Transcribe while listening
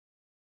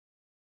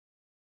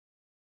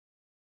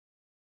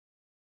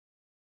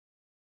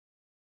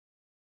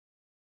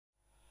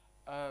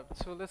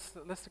So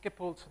let's take a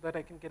poll so that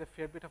I can get a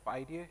fair bit of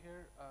idea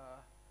here.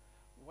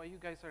 Why you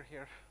guys are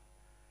here?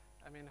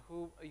 I mean,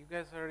 who you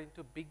guys are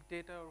into big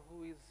data, or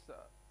who is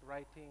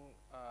writing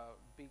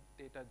big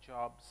data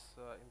jobs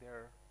in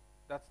their?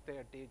 That's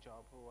their day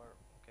job. Who are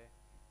okay?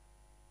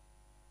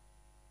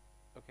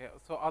 Okay,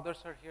 so others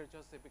are here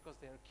just because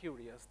they are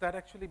curious. That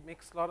actually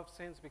makes a lot of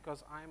sense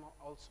because I'm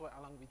also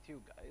along with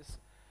you guys.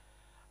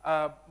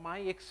 My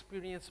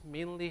experience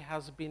mainly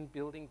has been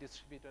building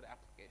distributed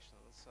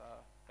applications.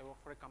 I work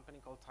for a company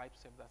called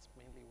TypeSafe. That's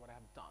mainly what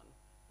I've done.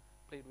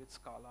 Played with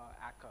Scala,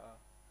 Akka,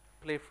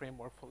 Play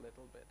framework for a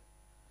little bit.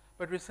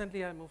 But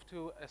recently I moved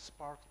to a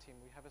Spark team.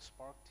 We have a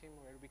Spark team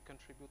where we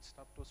contribute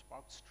stuff to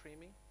Spark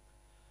Streaming.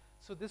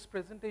 So this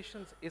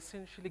presentation is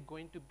essentially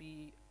going to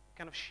be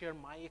kind of share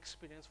my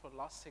experience for the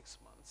last 6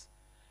 months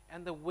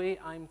and the way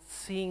I'm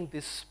seeing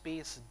this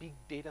space, big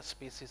data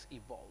space, is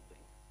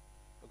evolving.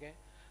 Okay?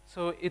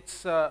 So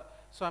it's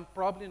so I'm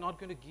probably not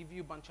going to give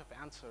you a bunch of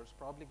answers.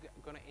 Probably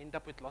going to end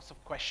up with lots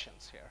of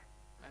questions here,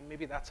 and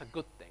maybe that's a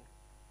good thing,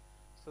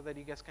 so that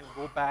you guys can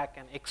go back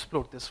and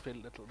explore this field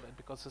a little bit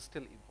because it's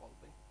still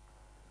evolving.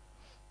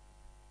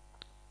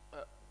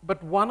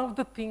 But one of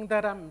the things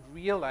that I'm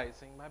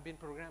realizing, I've been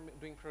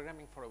doing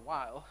programming for a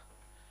while,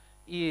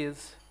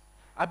 is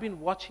I've been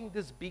watching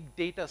this big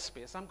data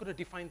space. I'm going to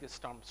define this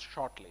term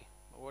shortly.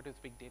 What does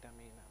big data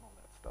mean and all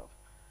that stuff?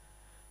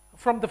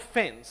 From the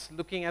fence,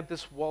 looking at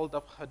this world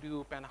of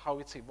Hadoop and how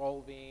it's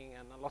evolving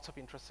and lots of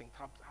interesting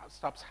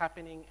stuff's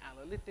happening,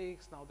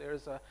 analytics, now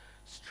there's a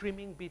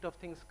streaming bit of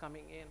things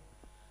coming in.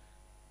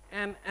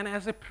 And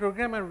as a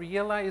programmer,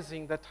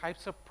 realizing the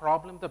types of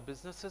problem the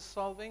business is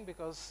solving,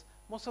 because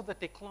most of the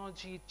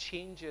technology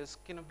changes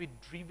cannot be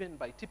driven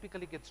by,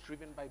 typically gets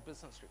driven by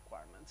business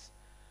requirements,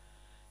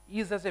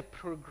 is as a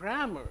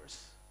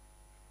programmers,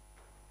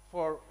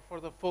 for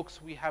the folks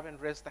we haven't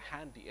raised the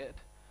hand yet,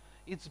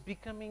 it's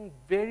becoming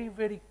very,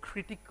 very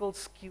critical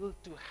skill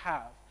to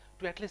have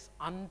to at least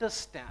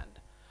understand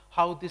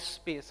how this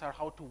space or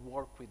how to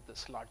work with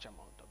this large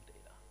amount of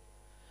data.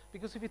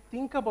 Because if you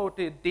think about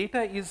it,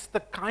 data is the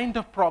kind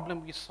of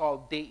problem we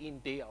solve day in,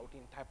 day out in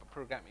type of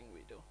programming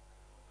we do.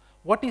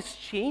 What is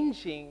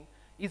changing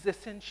is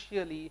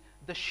essentially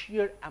the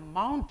sheer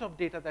amount of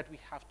data that we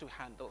have to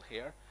handle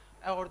here,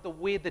 or the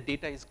way the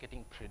data is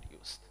getting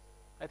produced.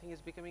 I think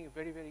it's becoming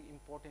very, very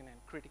important and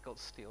critical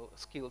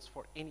skills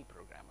for any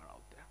programmer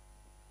out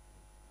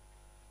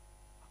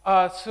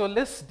there. So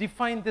let's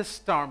define this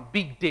term,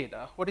 big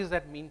data. What does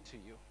that mean to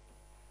you?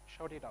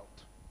 Shout it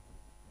out.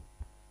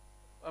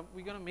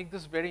 We're going to make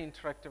this very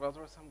interactive,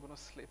 otherwise I'm going to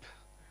slip.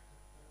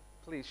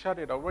 Please, shout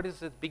it out. What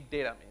does this big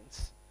data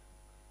means?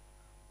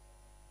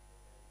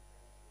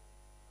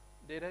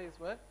 Data is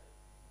what?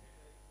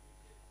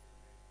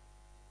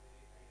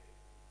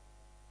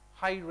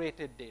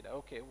 High-rated data.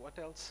 Okay, what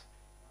else?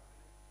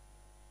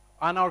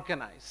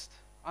 Unorganized.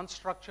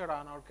 Unstructured,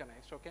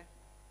 unorganized, okay?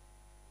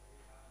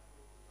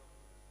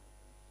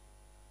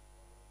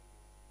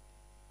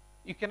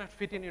 You cannot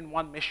fit in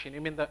one machine. I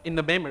mean, in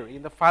the memory,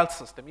 in the file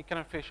system. You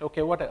cannot fit.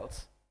 Okay, what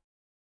else?